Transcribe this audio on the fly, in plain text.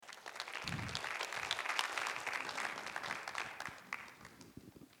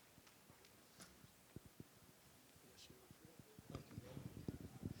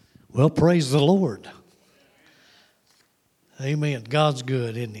Well, praise the Lord. Amen. God's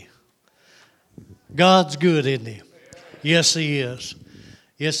good, isn't He? God's good, isn't He? Yes, He is.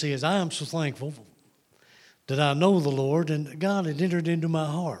 Yes, He is. I am so thankful that I know the Lord and God had entered into my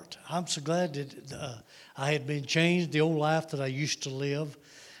heart. I'm so glad that I had been changed. The old life that I used to live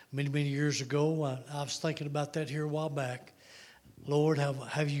many, many years ago, I was thinking about that here a while back. Lord,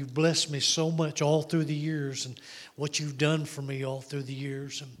 have you blessed me so much all through the years and what you've done for me all through the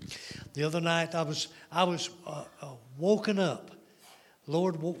years. And the other night I was woken up.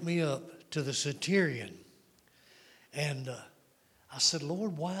 Lord woke me up to the centurion. And I said,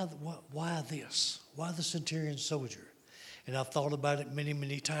 Lord, why this? Why the centurion soldier? And I've thought about it many,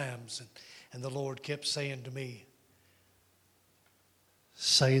 many times. And the Lord kept saying to me,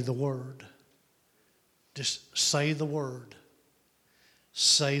 say the word. Just say the word.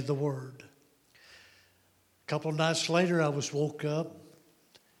 Say the word. A couple of nights later, I was woke up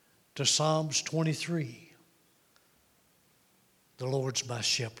to Psalms 23. The Lord's my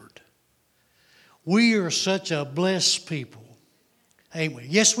shepherd. We are such a blessed people. Ain't we?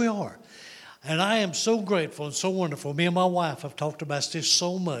 Yes, we are. And I am so grateful and so wonderful. Me and my wife have talked about this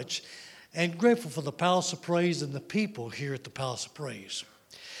so much. And grateful for the Palace of Praise and the people here at the Palace of Praise.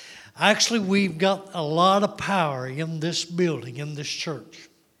 Actually, we've got a lot of power in this building, in this church.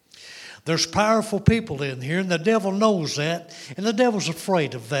 There's powerful people in here, and the devil knows that, and the devil's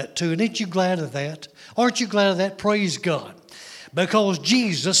afraid of that too. And ain't you glad of that? Aren't you glad of that? Praise God. Because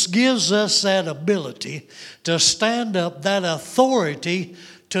Jesus gives us that ability to stand up, that authority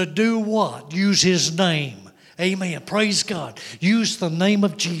to do what? Use His name. Amen. Praise God. Use the name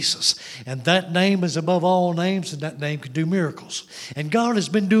of Jesus. And that name is above all names, and that name can do miracles. And God has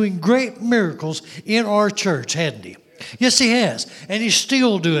been doing great miracles in our church, hasn't He? Yes, He has. And He's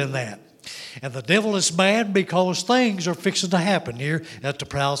still doing that. And the devil is mad because things are fixing to happen here at the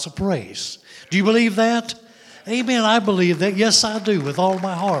Palace of Praise. Do you believe that? Amen. I believe that. Yes, I do, with all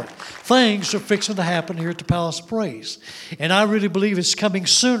my heart. Things are fixing to happen here at the Palace of Praise. And I really believe it's coming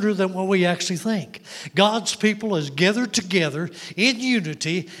sooner than what we actually think. God's people is gathered together in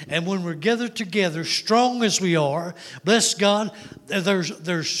unity, and when we're gathered together, strong as we are, bless God,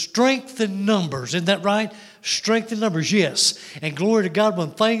 there's strength in numbers. Isn't that right? Strength in numbers, yes. And glory to God when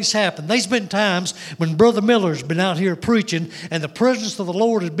things happen. There's been times when Brother Miller's been out here preaching and the presence of the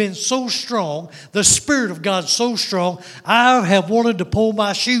Lord has been so strong, the Spirit of God so strong, I have wanted to pull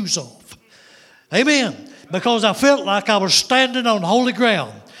my shoes off. Amen. Because I felt like I was standing on holy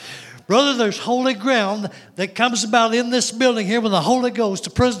ground. Brother, there's holy ground that comes about in this building here when the Holy Ghost, the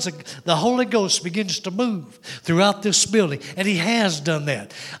presence of the Holy Ghost begins to move throughout this building. And He has done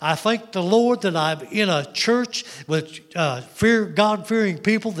that. I thank the Lord that I'm in a church with God-fearing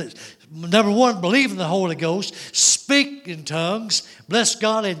people that, number one, believe in the Holy Ghost, speak in tongues, bless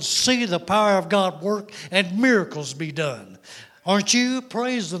God, and see the power of God work and miracles be done. Aren't you?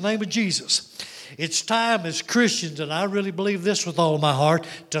 Praise the name of Jesus. It's time as Christians, and I really believe this with all my heart,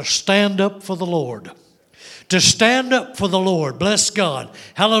 to stand up for the Lord. To stand up for the Lord. Bless God.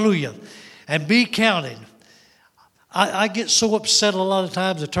 Hallelujah. And be counted. I get so upset a lot of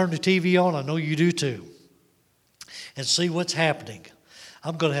times I turn the TV on. I know you do too. And see what's happening.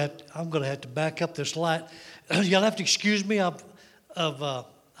 I'm going to have to back up this light. You'll have to excuse me. I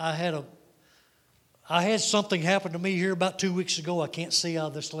had something happen to me here about 2 weeks ago. I can't see out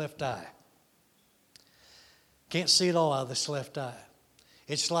of this left eye. Can't see it all out of this left eye.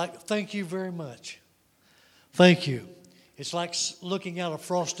 It's like, thank you very much. Thank you. It's like looking out of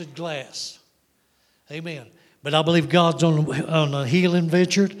frosted glass. Amen. But I believe God's on a healing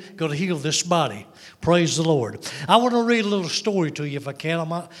venture, going to heal this body. Praise the Lord. I want to read a little story to you if I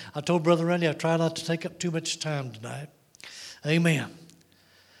can. I told Brother Randy I try not to take up too much time tonight. Amen.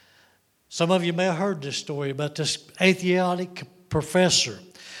 Some of you may have heard this story about this atheistic professor.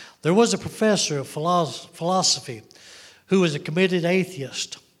 There was a professor of philosophy who was a committed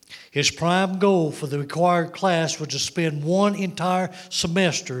atheist. His prime goal for the required class was to spend one entire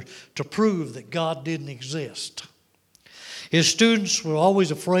semester to prove that God didn't exist. His students were always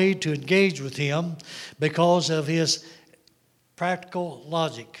afraid to engage with him because of his practical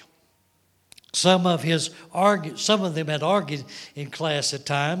logic. Some of them had argued in class at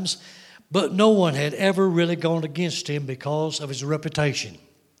times, but no one had ever really gone against him because of his reputation.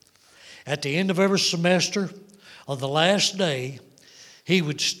 At the end of every semester, on the last day, he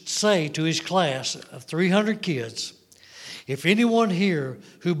would say to his class of 300 kids, if anyone here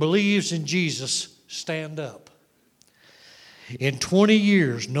who believes in Jesus, stand up. In 20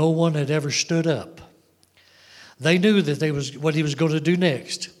 years, no one had ever stood up. They knew that what he was going to do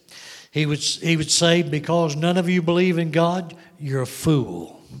next. He would say, because none of you believe in God, you're a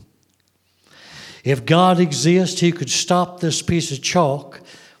fool. If God exists, He could stop this piece of chalk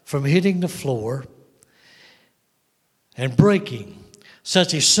from hitting the floor and breaking.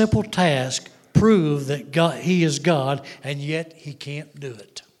 Such a simple task proved that He is God, and yet He can't do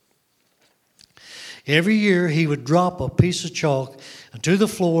it. Every year He would drop a piece of chalk onto the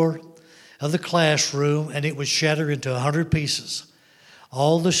floor of the classroom, and it would shatter into 100 pieces.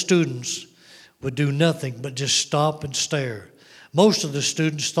 All the students would do nothing but just stop and stare. Most of the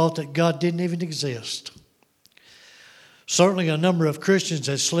students thought that God didn't even exist. Certainly a number of Christians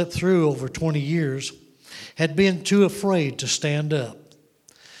had slipped through over 20 years had been too afraid to stand up.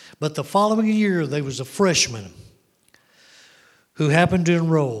 But the following year, there was a freshman who happened to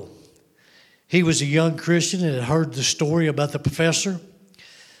enroll. He was a young Christian and had heard the story about the professor.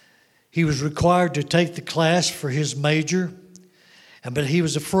 He was required to take the class for his major, but he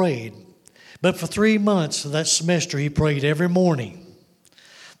was afraid. But for 3 months of that semester, he prayed every morning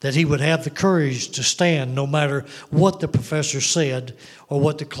that he would have the courage to stand no matter what the professor said or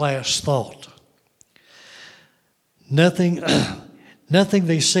what the class thought. Nothing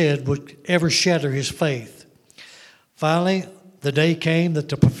they said would ever shatter his faith. Finally, the day came that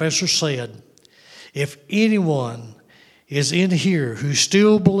the professor said, "If anyone is in here who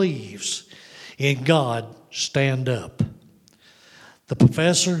still believes in God, stand up." The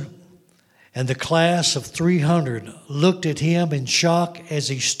professor and the class of 300 looked at him in shock as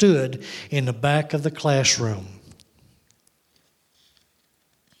he stood in the back of the classroom.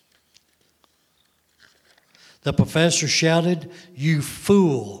 The professor shouted, "You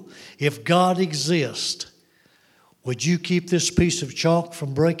fool! If God exists, would you keep this piece of chalk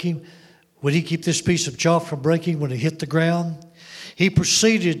from breaking? Would he keep this piece of chalk from breaking when it hit the ground?" He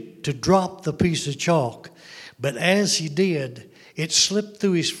proceeded to drop the piece of chalk, but as he did, it slipped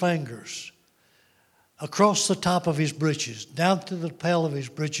through his fingers, across the top of his breeches, down to the lapel of his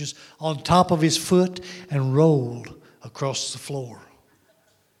breeches, on top of his foot, and rolled across the floor.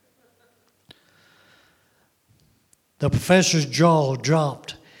 The professor's jaw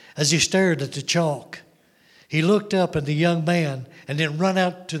dropped as he stared at the chalk. He looked up at the young man and then ran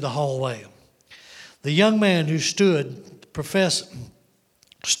out to the hallway. The young man who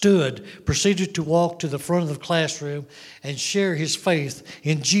proceeded to walk to the front of the classroom and share his faith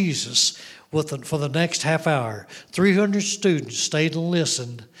in Jesus for the next half hour. 300 students stayed and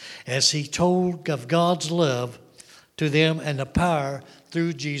listened as he told of God's love to them and the power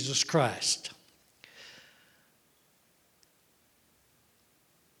through Jesus Christ.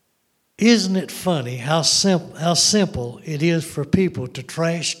 Isn't it funny how simple it is for people to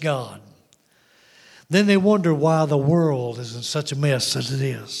trash God? Then they wonder why the world is in such a mess as it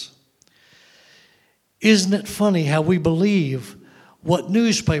is. Isn't it funny how we believe what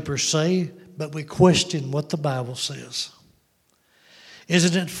newspapers say, but we question what the Bible says?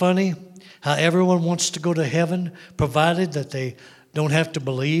 Isn't it funny how everyone wants to go to heaven, provided that they don't have to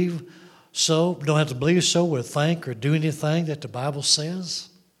believe so or think or do anything that the Bible says?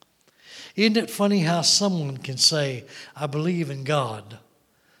 Isn't it funny how someone can say, "I believe in God,"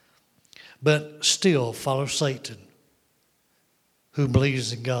 but still follow Satan, who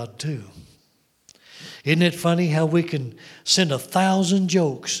believes in God too? Isn't it funny how we can send 1,000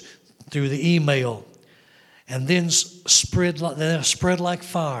 jokes through the email and then spread like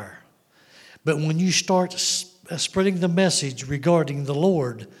fire? But when you start spreading the message regarding the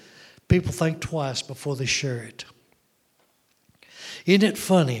Lord, people think twice before they share it. Isn't it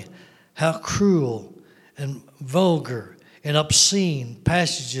funny how cruel and vulgar and obscene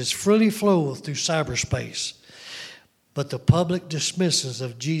passages freely flow through cyberspace, but the public disgust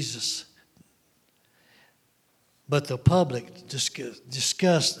of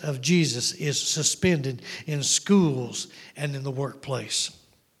Jesus is suspended in schools and in the workplace.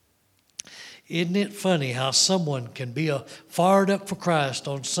 Isn't it funny how someone can be fired up for Christ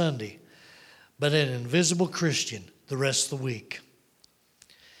on Sunday, but an invisible Christian the rest of the week?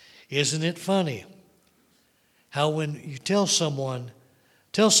 Isn't it funny how when you tell someone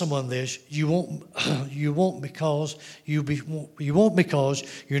this, you won't because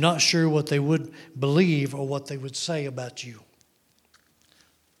you're not sure what they would believe or what they would say about you?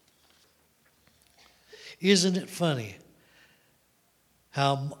 Isn't it funny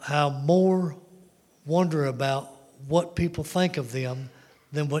how more wonder about what people think of them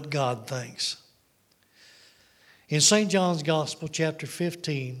than what God thinks? In St. John's Gospel, chapter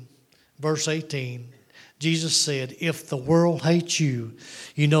 15, verse 18, Jesus said, "If the world hates you,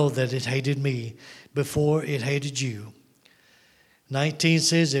 you know that it hated me before it hated you." 19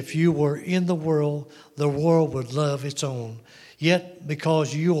 says, "If you were in the world would love its own. Yet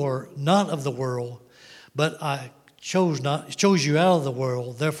because you are not of the world, but I chose you out of the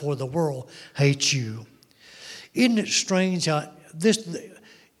world, therefore the world hates you. Isn't it strange how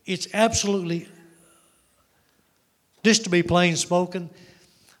it's absolutely, just to be plain spoken,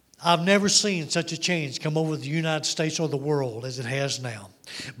 I've never seen such a change come over the United States or the world as it has now.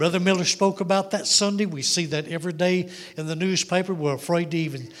 Brother Miller spoke about that Sunday. We see that every day in the newspaper. People are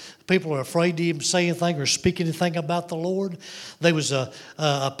afraid to even say anything or speak anything about the Lord. There was a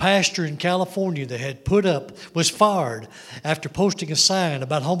pastor in California that was fired after posting a sign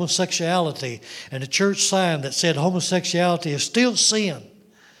about homosexuality, and a church sign that said homosexuality is still sin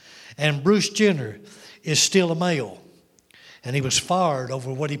and Bruce Jenner is still a male. And he was fired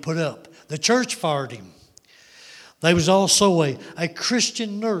over what he put up. The church fired him. There was also a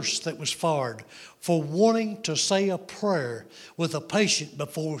Christian nurse that was fired for wanting to say a prayer with a patient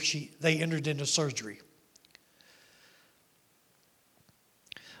before they entered into surgery.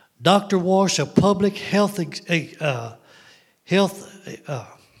 Dr. Walsh, a public health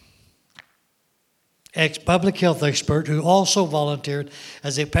expert who also volunteered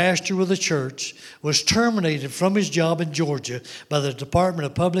as a pastor with the church, was terminated from his job in Georgia by the Department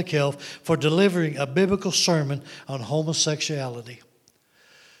of Public Health for delivering a biblical sermon on homosexuality.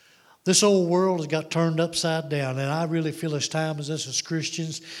 This old world has got turned upside down, and I really feel it's time as us as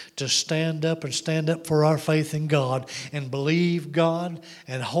Christians to stand up for our faith in God and believe God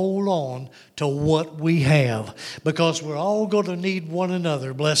and hold on to what we have, because we're all going to need one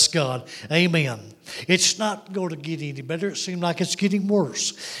another, bless God. Amen. It's not going to get any better. It seems like it's getting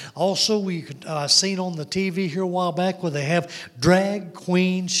worse. Also, I seen on the TV here a while back where they have Drag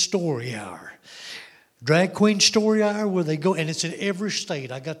Queen Story Hour. Drag Queen Story Hour, where they go, and it's in every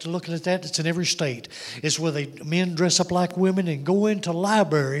state. I got to looking at that. It's in every state. It's where men dress up like women and go into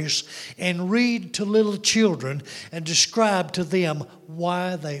libraries and read to little children and describe to them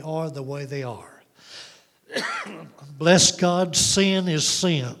why they are the way they are. Bless God, sin is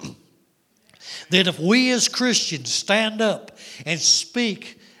sin. That if we as Christians stand up and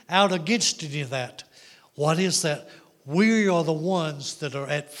speak out against any of that, what is that? We are the ones that are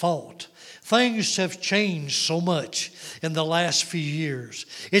at fault. Things have changed so much in the last few years.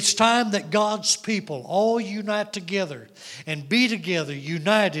 It's time that God's people all unite together and be together,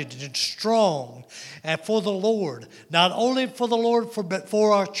 united and strong, and for the Lord. Not only for the Lord, but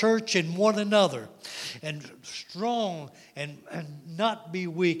for our church and one another. And strong and not be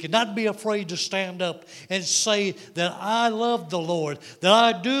weak and not be afraid to stand up and say that I love the Lord, that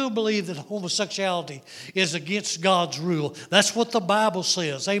I do believe that homosexuality is against God's rule. That's what the Bible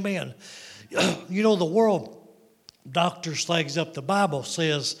says. Amen. You know, the world doctors things up. The Bible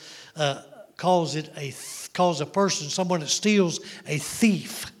says, calls a person, someone that steals, a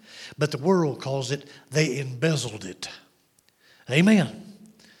thief. But the world calls it, they embezzled it. Amen.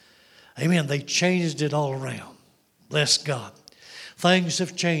 Amen. They changed it all around. Bless God. Things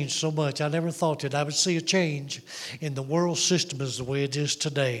have changed so much. I never thought that I would see a change in the world system as the way it is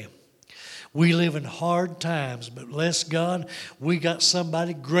today. We live in hard times, but bless God, we got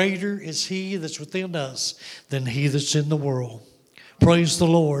somebody greater is He that's within us than he that's in the world. Praise the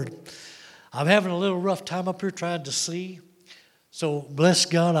Lord. I'm having a little rough time up here trying to see. So bless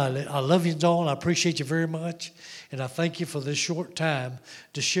God, I love you, Dawn. I appreciate you very much. And I thank you for this short time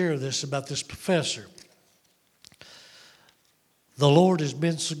to share this about this professor. The Lord has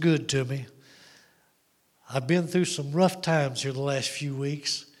been so good to me. I've been through some rough times here the last few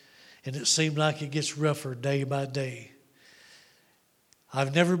weeks. And it seemed like it gets rougher day by day.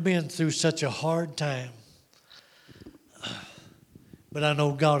 I've never been through such a hard time. But I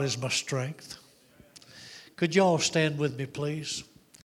know God is my strength. Could you all stand with me, please?